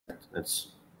It's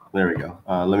there we go.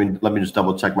 Let me just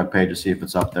double check my page to see if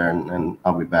it's up there, and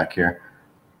I'll be back here.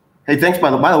 Hey, thanks by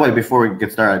the way. Before we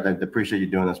get started, I appreciate you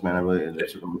doing this, man.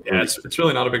 It's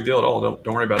really not a big deal at all.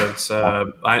 Don't worry about it. It's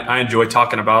I enjoy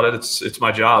talking about it. It's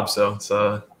my job, so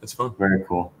it's fun. Very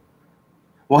cool.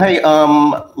 Well, hey,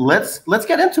 let's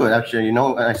get into it. Actually,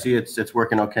 I see it's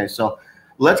working okay. So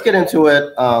let's get into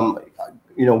it.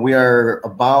 We are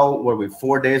about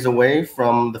 4 days away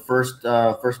from the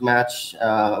first match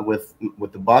with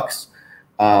the Bucks.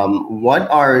 What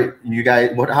are you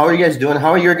guys? How are you guys doing? How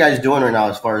are your guys doing right now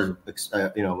as far as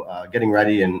getting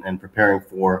ready and preparing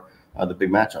for the big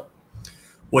matchup?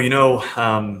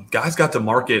 Well, guys got to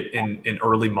market in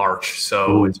early March,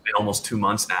 so it's been almost 2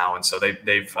 months now, and so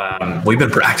we've been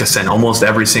practicing almost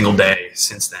every single day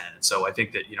since then. So I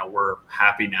think that we're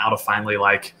happy now to finally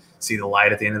see the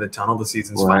light at the end of the tunnel. The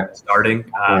season's finally starting.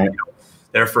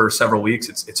 There for several weeks,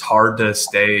 it's hard to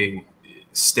stay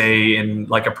in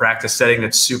a practice setting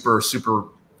that's super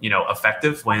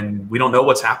effective when we don't know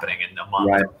what's happening in a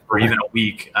month or even a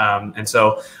week. And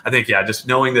so I think, just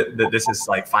knowing that this is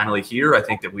finally here, I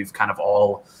think that we've kind of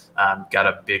all got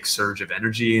a big surge of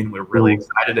energy, and we're really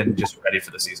excited and just ready for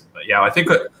the season. But I think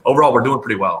overall we're doing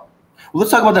pretty well. Let's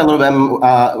talk about that a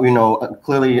little bit.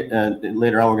 Clearly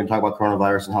later on we're going to talk about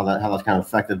coronavirus and how that's kind of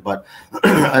affected. But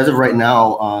as of right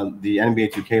now, the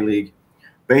NBA 2K League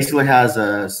basically has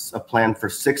a plan for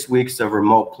 6 weeks of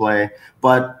remote play,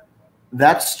 but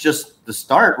that's just the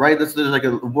start, right?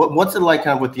 What's it like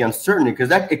kind of with the uncertainty?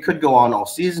 Because it could go on all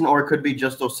season, or it could be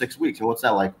just those 6 weeks. And what's that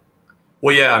like?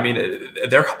 Well,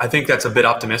 I think that's a bit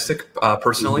optimistic,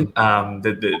 personally.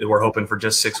 That we're hoping for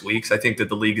just 6 weeks. I think that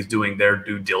the league is doing their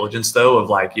due diligence, though, of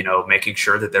making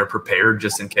sure that they're prepared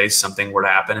just in case something were to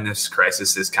happen and this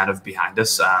crisis is kind of behind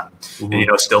us. And,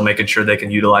 still making sure they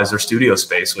can utilize their studio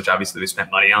space, which obviously we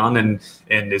spent money on and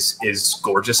is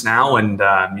gorgeous now, and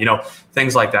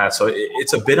things like that. So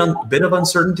it's a bit of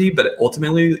uncertainty, but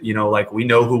ultimately, we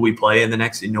know who we play in the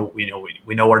next. We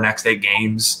know our next 8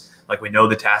 games. We know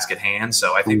the task at hand.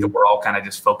 So I think that we're all kind of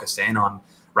just focused in on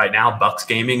right now Bucks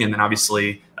gaming, and then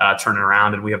obviously turning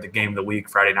around, and we have the game of the week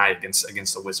Friday night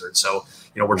against the Wizards. So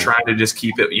we're trying to just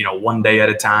keep it 1 day at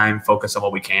a time, focus on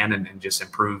what we can, and just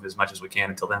improve as much as we can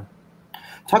until then.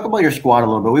 Talk about your squad a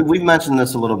little bit. We've mentioned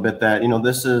this a little bit, that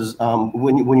this is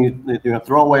when you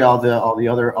throw away all the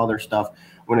other stuff,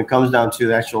 when it comes down to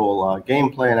the actual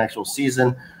gameplay and actual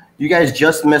season. You guys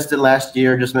just missed it last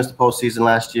year, just missed the postseason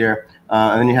last year.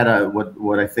 And then you had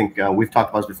what I think we've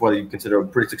talked about this before, that you consider a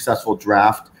pretty successful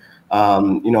draft. How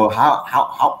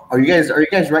are you guys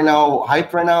right now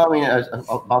hyped right now? I mean,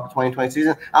 about the 2020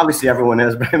 season. Obviously, everyone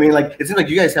is, but I mean, it seems like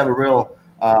you guys have a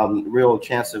real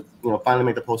chance of finally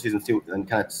make the postseason and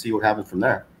kind of see what happens from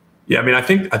there. Yeah, I mean, I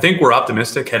think we're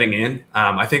optimistic heading in.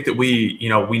 I think that we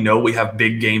know we have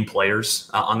big game players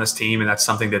on this team, and that's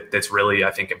something that's really,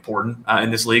 I think, important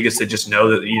in this league, is to just know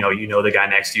that the guy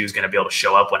next to you is going to be able to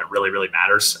show up when it really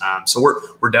matters. So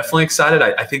we're definitely excited.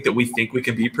 I think that we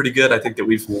can be pretty good. I think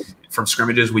that from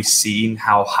scrimmages we've seen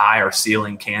how high our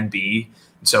ceiling can be.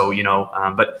 So,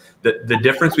 but the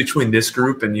difference between this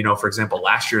group and, for example,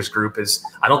 last year's group is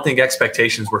I don't think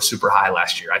expectations were super high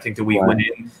last year. I think that we went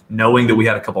in knowing that we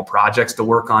had a couple projects to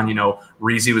work on.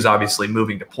 Reezy was obviously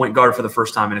moving to point guard for the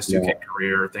first time in his 2K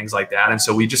career, things like that. And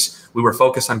so we were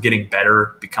focused on getting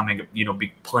better, becoming,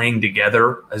 playing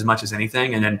together as much as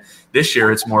anything. And then this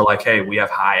year it's more like, hey, we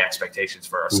have high expectations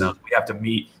for ourselves. We have to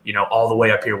meet, all the way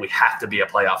up here. We have to be a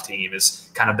playoff team is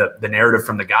kind of the narrative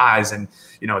from the guys. And,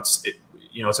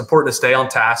 it's important to stay on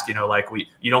task. You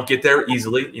don't get there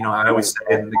easily. I always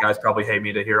say, and the guys probably hate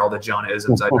me to hear all the Jonah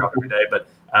isms I drop every day, but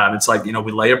it's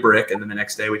we lay a brick, and then the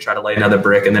next day we try to lay another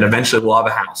brick, and then eventually we'll have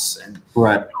a house. And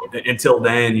until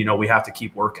then, we have to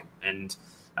keep working. And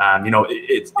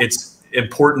it's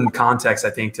important context, I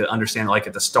think, to understand.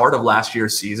 At the start of last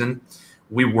year's season,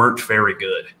 we weren't very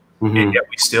good. And yet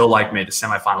we still made the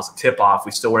semifinals and tip off.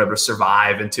 We still were able to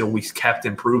survive until we kept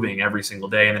improving every single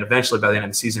day. And then eventually by the end of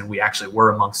the season, we actually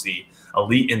were amongst the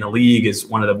elite in the league as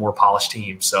one of the more polished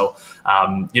teams. So,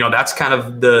 that's kind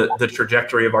of the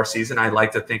trajectory of our season. I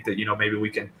like to think that,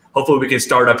 maybe hopefully we can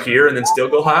start up here and then still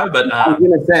go high. But I was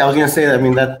going to say that. I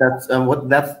mean,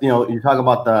 that's you talk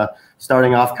about the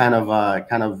starting off kind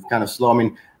of slow. I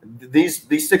mean, these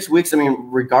 6 weeks, I mean,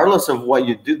 regardless of what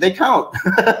you do, they count,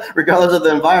 regardless of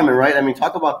the environment, right? I mean,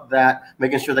 talk about that,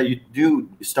 making sure that you do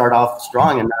start off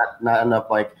strong and not end up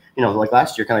like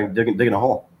last year, kind of digging a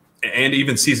hole. and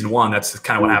even season one, that's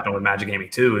kind of what happened with Magic Gaming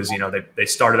too, is, they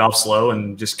started off slow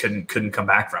and just couldn't come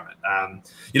back from it.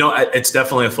 It's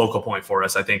definitely a focal point for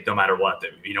us. I think no matter what,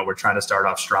 we're trying to start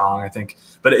off strong, I think,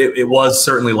 but it was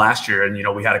certainly last year. And,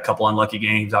 we had a couple unlucky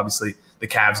games. Obviously the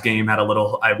Cavs game had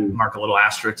I mark a little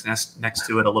asterisk next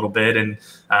to it a little bit, and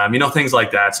things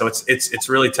like that. So it's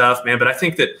really tough, man. But I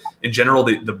think that in general,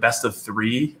 the best of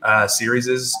three series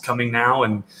is coming now,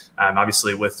 and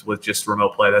obviously with just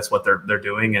remote play, that's what they're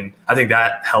doing, and I think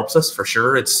that helps us for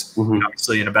sure. It's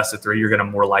obviously in a best of three, you're going to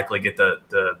more likely get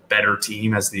the better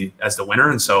team as the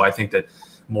winner, and so I think that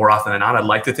more often than not, I'd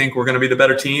like to think we're going to be the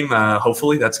better team.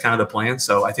 Hopefully, that's kind of the plan.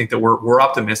 So I think that we're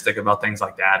optimistic about things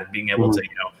like that and being able to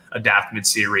adapt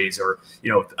mid-series, or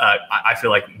I feel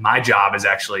like my job is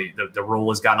actually the role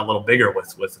has gotten a little bigger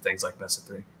with things like best of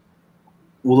three.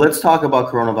 Well, let's talk about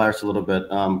coronavirus a little bit.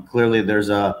 Clearly, there's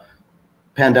a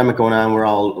pandemic going on. We're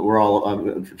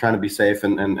all trying to be safe,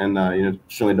 and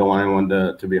certainly don't want anyone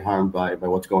to be harmed by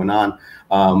what's going on.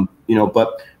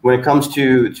 But when it comes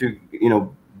to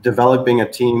developing a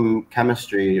team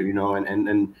chemistry,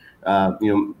 and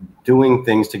doing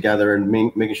things together and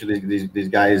making sure these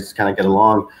guys kind of get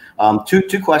along.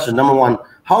 Two questions. Number one,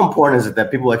 how important is it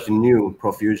that people actually knew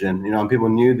Profusion, and people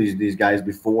knew these guys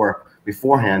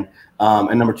beforehand?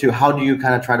 And number two, how do you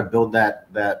kind of try to build that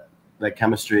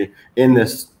chemistry in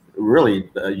this really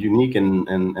unique and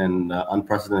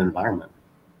unprecedented environment?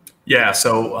 Yeah,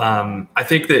 so I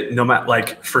think that no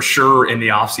matter, for sure in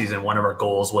the off season, one of our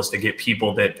goals was to get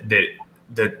people that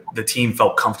the team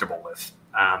felt comfortable with.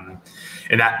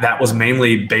 And that was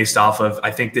mainly based off of,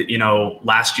 I think that,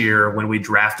 last year when we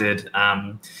drafted,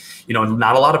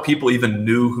 not a lot of people even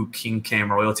knew who King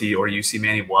Cam Royalty or UC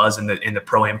Manny was in the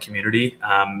Pro-Am community.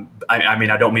 I mean,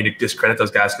 I don't mean to discredit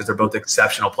those guys because they're both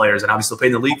exceptional players and obviously played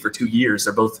in the league for 2 years.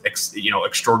 They're both,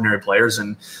 extraordinary players.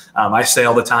 And I say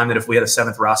all the time that if we had a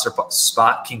 7th roster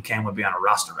spot, King Cam would be on a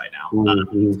roster right now.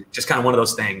 Just kind of one of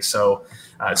those things. So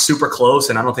super close.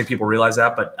 And I don't think people realize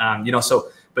that, but,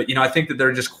 But, I think that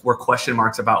there just were question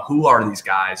marks about who are these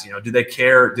guys? Do they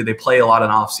care? Do they play a lot in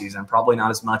off season? Probably not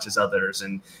as much as others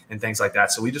and things like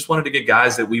that. So we just wanted to get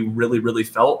guys that we really, really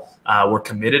felt were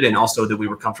committed and also that we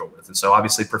were comfortable with. And so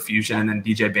obviously Profusion and then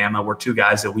DJ Bama were 2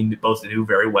 guys that we both knew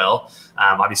very well.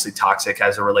 Obviously Toxic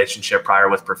has a relationship prior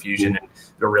with Profusion and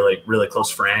they're really, really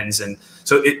close friends. And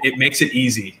so it makes it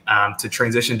easy to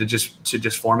transition to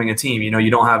just forming a team. You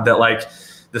don't have that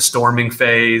the storming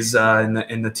phase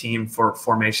in the team for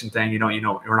formation thing.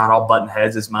 We're not all button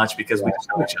heads as much because we just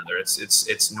know each other.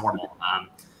 It's normal.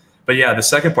 But yeah, the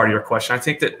second part of your question, I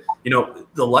think that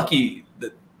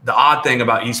the odd thing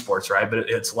about esports, right? But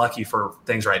it's lucky for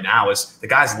things right now is the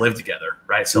guys live together,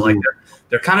 right? So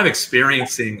they're kind of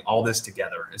experiencing all this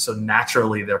together, and so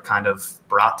naturally they're kind of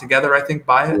brought together, I think,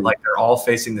 by it. They're all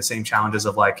facing the same challenges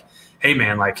of hey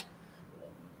man,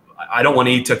 I don't want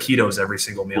to eat taquitos every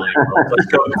single meal anymore.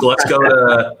 Let's go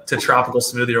to tropical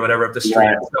smoothie or whatever up the street,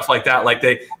 and stuff like that.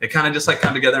 They kind of just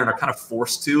come together and are kind of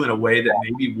forced to in a way that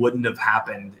maybe wouldn't have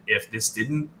happened if this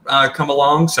didn't come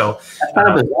along. So that's kind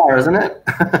of bizarre, isn't it?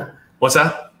 What's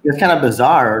that? It's kind of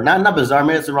bizarre. Not bizarre.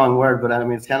 Maybe it's the wrong word, but I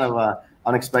mean it's kind of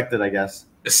unexpected, I guess.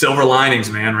 Silver linings,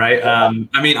 man, right?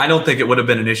 I mean, I don't think it would have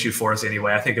been an issue for us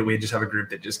anyway. I think that we just have a group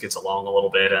that just gets along a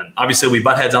little bit. And obviously we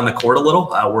butt heads on the court a little.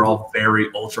 We're all very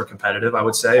ultra competitive, I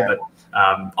would say. But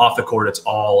off the court, it's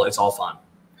all fun.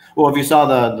 Well, if you saw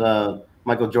the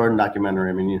Michael Jordan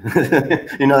documentary, I mean,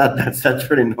 that's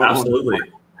pretty normal. Absolutely.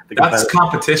 That's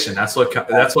competition. That's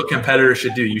what competitors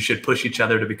should do. You should push each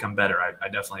other to become better. I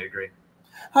definitely agree.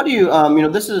 How do you,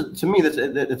 this is, to me,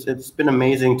 it's been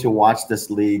amazing to watch this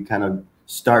league kind of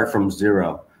start from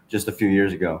zero just a few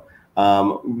years ago.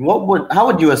 How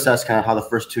would you assess kind of how the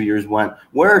first 2 years went?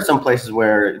 Where are some places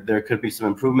where there could be some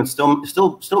improvements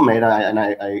still made, and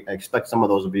I expect some of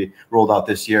those will be rolled out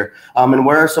this year? And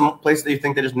where are some places that you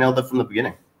think they just nailed it from the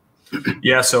beginning?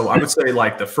 Yeah, so I would say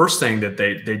the first thing that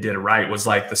they did right was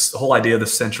this whole idea of the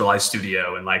centralized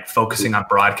studio and focusing on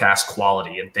broadcast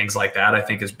quality and things like that. I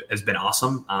think has been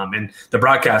awesome. And the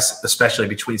broadcast, especially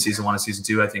between season 1 and season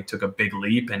 2, I think took a big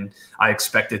leap, and I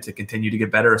expect it to continue to get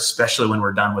better, especially when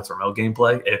we're done with remote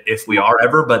gameplay, if we are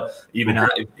ever. But even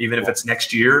if it's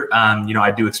next year,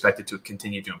 I do expect it to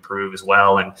continue to improve as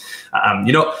well. And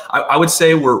I would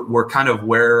say we're kind of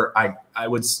where I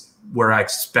would where I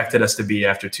expected us to be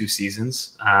after 2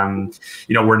 seasons.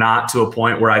 We're not to a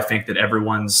point where I think that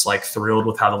everyone's like thrilled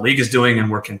with how the league is doing and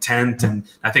we're content. And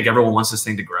I think everyone wants this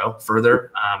thing to grow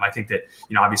further. I think that,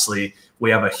 obviously we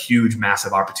have a huge,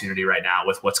 massive opportunity right now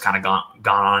with what's kind of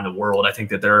gone on in the world. I think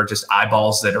that there are just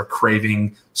eyeballs that are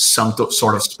craving some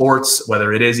sort of sports,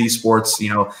 whether it is esports.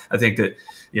 I think that,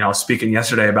 speaking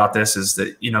yesterday about this is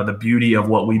that, the beauty of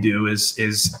what we do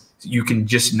is you can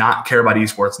just not care about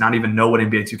esports, not even know what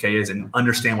NBA 2K is, and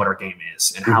understand what our game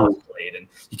is and how it's played. And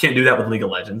you can't do that with League of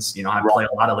Legends. I play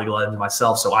a lot of League of Legends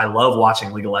myself, so I love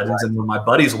watching League of Legends. And when my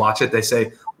buddies watch it, they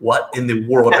say, "What in the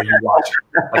world are you watching?"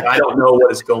 Like, I don't know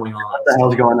what is going on. What the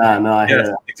hell's going on? No, I hear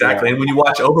that. Exactly. Yeah. And when you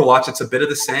watch Overwatch, it's a bit of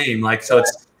the same. Like, so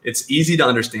it's easy to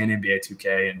understand NBA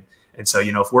 2K. And so,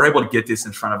 if we're able to get this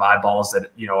in front of eyeballs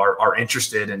that, are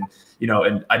interested, and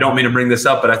I don't mean to bring this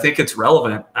up, but I think it's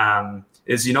relevant,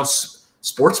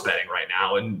 sports betting right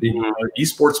now. And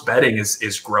esports betting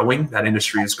is growing. That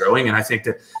industry is growing. And I think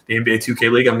that the NBA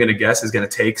 2K League, I'm going to guess, is going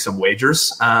to take some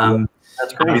wagers.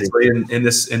 That's obviously in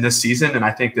this season. And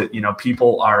I think that,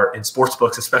 people are in sports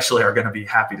books, especially, are going to be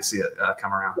happy to see it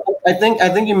come around. I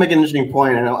think you make an interesting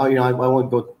point, and I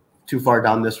won't go too far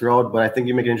down this road, but I think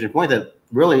you make an interesting point that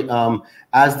really,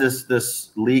 as this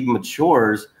league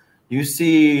matures, you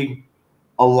see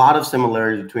a lot of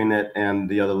similarities between it and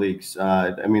the other leagues.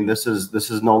 This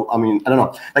is no. I don't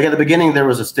know. Like, at the beginning, there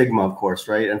was a stigma, of course,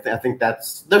 right? And I think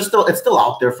it's still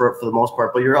out there for the most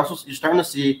part. But you're starting to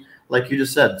see, like you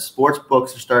just said, sports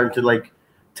books are starting to like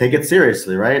take it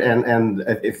seriously, right? And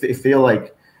if feel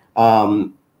like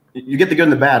you get the good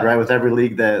and the bad, right, with every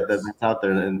league that's out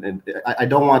there. And I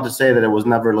don't want to say that it was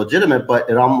never legitimate, but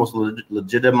it almost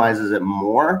legitimizes it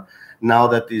more now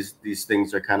that these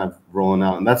things are kind of rolling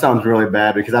out. And that sounds really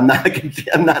bad, because I'm not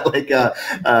condoning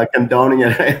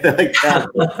it or anything like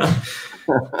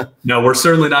that. No, we're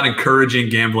certainly not encouraging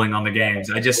gambling on the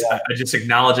games. I just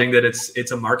acknowledging that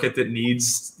it's a market that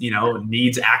needs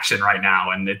action right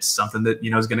now, and it's something that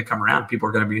is going to come around. People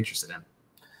are going to be interested in.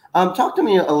 Talk to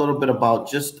me a little bit about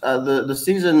just the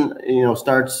season.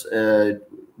 Starts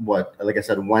like I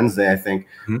said, Wednesday, I think.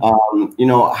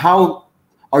 How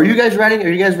are you guys ready? Are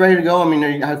you guys ready to go?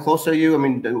 How close are you?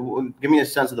 Give me a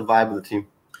sense of the vibe of the team.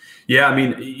 Yeah,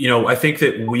 I think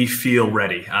that we feel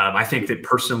ready. I think that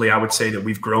personally, I would say that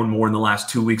we've grown more in the last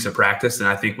 2 weeks of practice than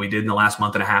I think we did in the last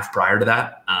month and a half prior to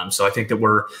that. So I think that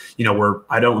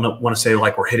I don't want to say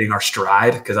like we're hitting our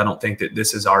stride, because I don't think that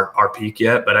this is our peak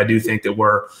yet, but I do think that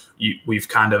we've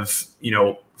kind of,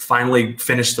 finally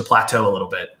finished the plateau a little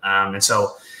bit. And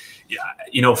so,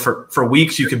 for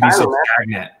weeks you can be so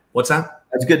stagnant. What's that?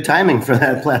 That's good timing for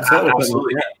that plateau.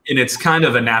 Absolutely. And it's kind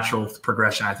of a natural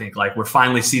progression, I think. Like, we're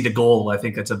finally see the goal. I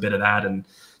think it's a bit of that. And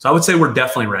so I would say we're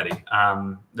definitely ready.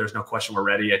 There's no question we're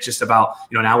ready. It's just about,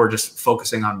 now we're just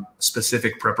focusing on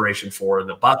specific preparation for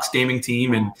the Bucks gaming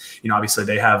team. And, obviously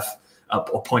they have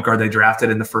a point guard they drafted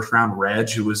in the first round, Reg,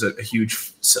 who was a huge,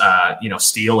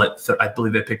 steal at, I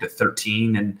believe they picked at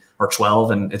 13 or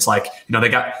 12. And it's like, they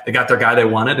got their guy they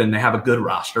wanted, and they have a good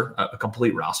roster, a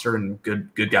complete roster, and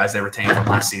good guys they retained from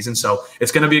last season. So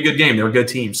it's going to be a good game. They're a good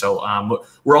team. So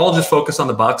we're all just focused on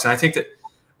the Bucks. And I think that,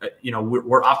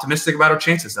 we're optimistic about our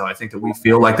chances, though. I think that we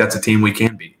feel like that's a team we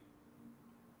can beat.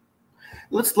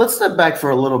 Let's step back for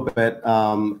a little bit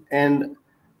and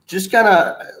just kind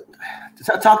of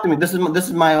talk to me. This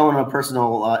is my own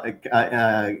personal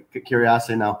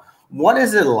curiosity now. What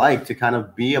is it like to kind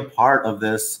of be a part of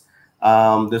this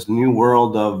this new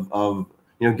world of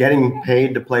getting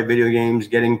paid to play video games,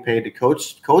 getting paid to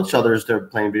coach others to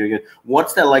playing video games?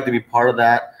 What's that like to be part of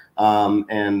that?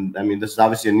 And this is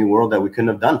obviously a new world that we couldn't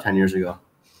have done 10 years ago.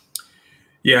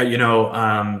 Yeah,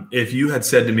 if you had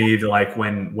said to me that, like,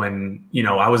 when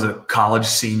I was a college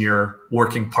senior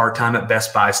working part-time at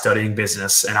Best Buy studying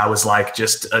business, and I was like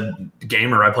just a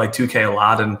gamer, I played 2K a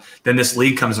lot, and then this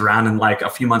league comes around, and like a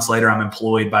few months later I'm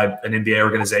employed by an NBA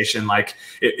organization, like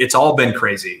it's all been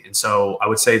crazy. And so I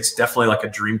would say it's definitely like a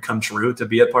dream come true to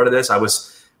be a part of this. I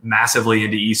was massively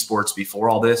into esports before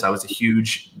all this. I was a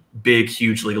huge League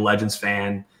of Legends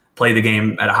fan. Play the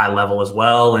game at a high level as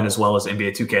well as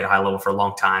NBA 2K at a high level for a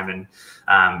long time. And,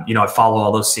 I follow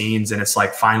all those scenes, and it's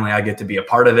like, finally I get to be a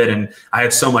part of it. And I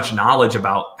had so much knowledge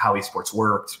about how esports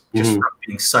worked just from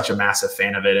being such a massive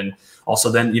fan of it. And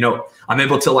also then, I'm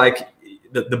able to, like,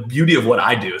 the beauty of what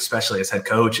I do, especially as head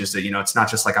coach, is that, it's not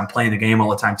just like I'm playing the game all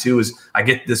the time too, is I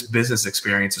get this business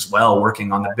experience as well,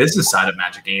 working on the business side of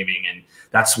Magic Gaming. And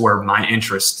that's where my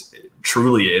interest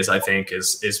truly is, I think,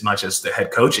 as much as the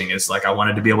head coaching is. Like, I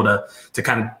wanted to be able to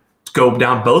kind of go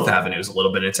down both avenues a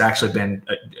little bit. It's actually been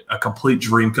a complete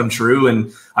dream come true.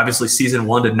 And obviously season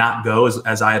 1 did not go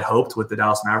as I had hoped with the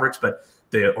Dallas Mavericks, but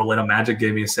the Orlando Magic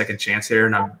gave me a second chance here,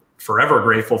 and I'm forever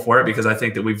grateful for it because I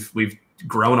think that we've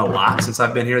grown a lot since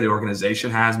I've been here. The organization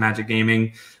has, Magic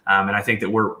Gaming, and I think that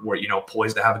we're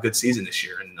poised to have a good season this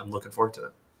year, and I'm looking forward to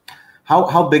it.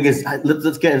 How big is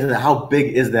let's get into that. How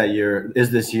big is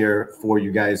this year for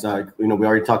you guys? We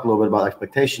already talked a little bit about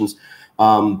expectations,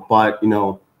 but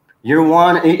year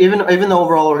one, even the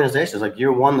overall organization is like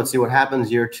year one, let's see what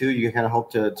happens. Year 2, you kind of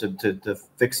hope to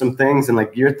fix some things, and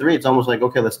like year 3, it's almost like,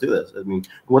 okay, let's do this. I mean,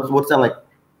 what's that like?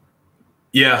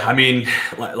 Yeah, I mean,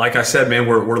 like I said, man,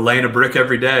 we're laying a brick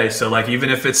every day. So like, even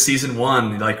if it's season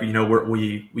 1, like,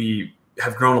 we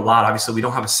have grown a lot. Obviously, we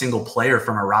don't have a single player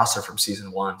from our roster from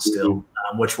season 1 still,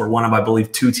 which we're one of, I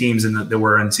believe, 2 teams that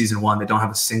were in season 1 that don't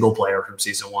have a single player from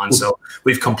season 1. So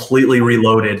we've completely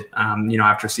reloaded,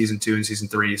 after season 2 and season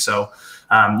 3. So,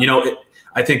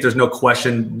 I think there's no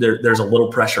question there's a little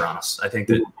pressure on us. I think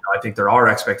that I think there are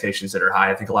expectations that are high.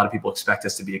 I think a lot of people expect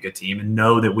us to be a good team and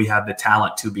know that we have the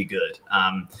talent to be good.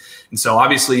 And so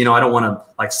obviously, I don't want to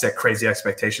like set crazy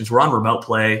expectations. We're on remote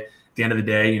play. At the end of the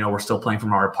day, we're still playing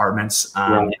from our apartments. We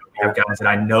have guys that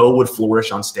I know would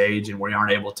flourish on stage, and we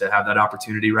aren't able to have that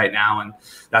opportunity right now, and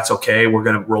that's okay. We're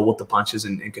going to roll with the punches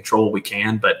and control what we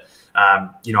can. But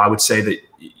I would say that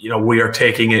we are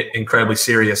taking it incredibly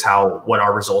serious what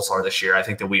our results are this year. I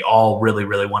think that we all really,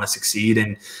 really want to succeed,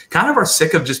 and kind of are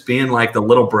sick of just being like the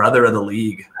little brother of the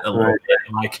league a little bit.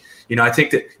 And like, I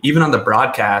think that even on the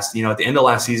broadcast, at the end of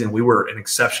last season, we were an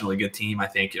exceptionally good team. I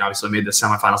think, obviously made the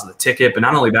semifinals of the ticket, but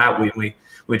not only that,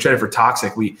 we traded for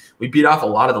Toxic. We beat off a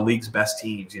lot of the league's best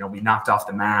teams. We knocked off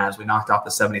the Mavs, we knocked off the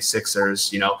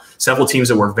 76ers, several teams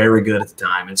that were very good at the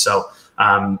time. And so,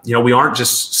 we aren't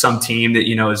just some team that,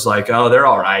 is like, oh, they're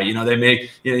all right. They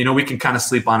make, we can kind of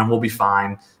sleep on them. We'll be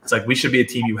fine. It's like, we should be a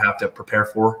team you have to prepare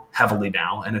for heavily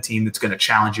now, and a team that's going to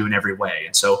challenge you in every way.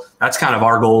 And so that's kind of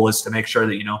our goal, is to make sure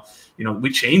that,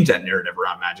 we change that narrative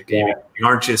around Magic Gaming. We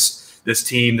aren't just this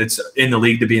team that's in the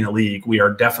league to be in the league. We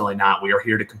are definitely not. We are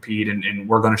here to compete, and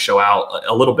we're going to show out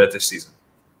a little bit this season.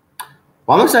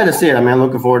 Well, I'm excited to see it. I'm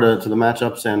looking forward to the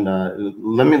matchups. And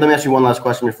let me ask you one last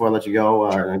question before I let you go.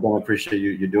 I don't appreciate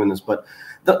you doing this, but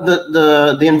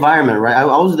the environment, right? I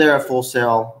was there at Full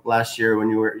Sail last year when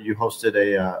you hosted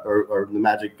or the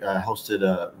Magic hosted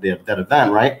that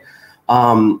event, right?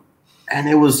 And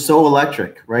it was so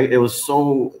electric, right? It was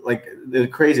so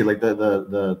crazy. Like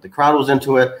the crowd was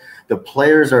into it. The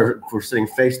players were sitting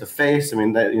face to face. I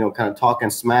mean, kind of talking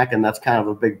smack, and that's kind of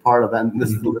a big part of that in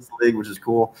this league, which is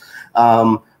cool.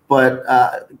 But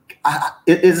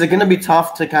is it going to be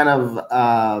tough to kind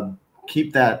of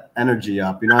keep that energy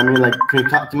up? You know what I mean? Like, can you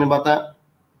talk to me about that?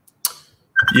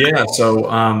 Yeah, so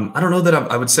I don't know that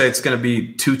I would say it's going to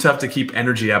be too tough to keep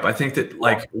energy up. I think that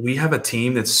we have a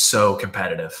team that's so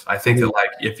competitive. I think that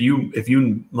if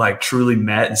you truly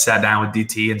met and sat down with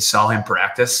DT and saw him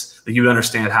practice, that you would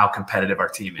understand how competitive our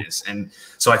team is. And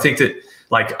so I think that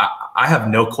I have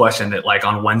no question that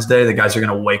on Wednesday the guys are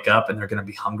going to wake up and they're going to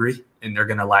be hungry, and they're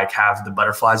going to have the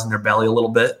butterflies in their belly a little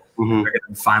bit. They're going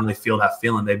to finally feel that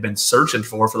feeling they've been searching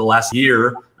for the last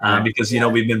year, because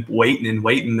we've been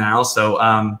waiting now. So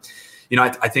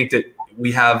I think that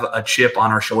we have a chip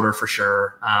on our shoulder for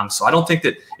sure. So I don't think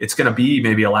that it's going to be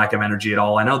maybe a lack of energy at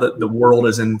all. I know that the world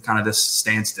is in kind of this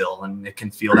standstill, and it can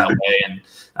feel that way.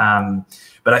 And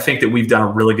but I think that we've done a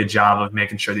really good job of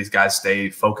making sure these guys stay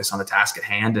focused on the task at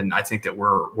hand. And I think that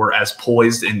we're as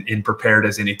poised and prepared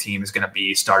as any team is going to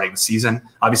be starting the season.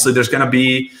 Obviously, there's going to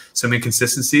be some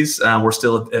inconsistencies. We're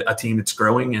still a team that's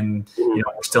growing, and we're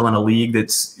still in a league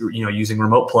that's using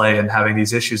remote play and having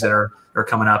these issues that are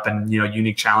coming up, and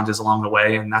unique challenges along the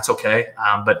way, and that's okay.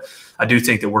 But I do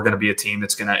think that we're going to be a team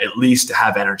that's going to at least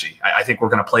have energy. I think we're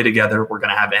going to play together. We're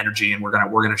going to have energy, and we're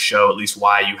going to show at least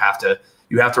why you have to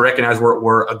recognize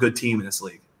we're a good team in this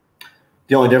league.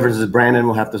 The only difference is Brandon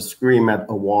will have to scream at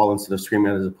a wall instead of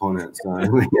screaming at his opponent. So.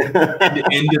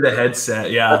 into the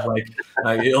headset, yeah.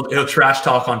 He'll trash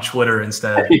talk on Twitter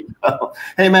instead.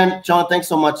 Hey, man, John, thanks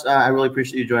so much. I really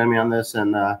appreciate you joining me on this,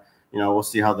 and we'll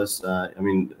see how this.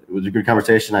 It was a good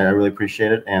conversation. I really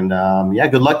appreciate it, and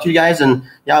good luck to you guys. And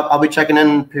I'll be checking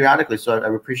in periodically. So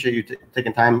I appreciate you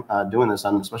taking time doing this,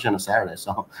 especially on a Saturday.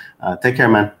 So take care,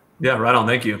 man. Yeah, right on.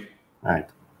 Thank you. All right.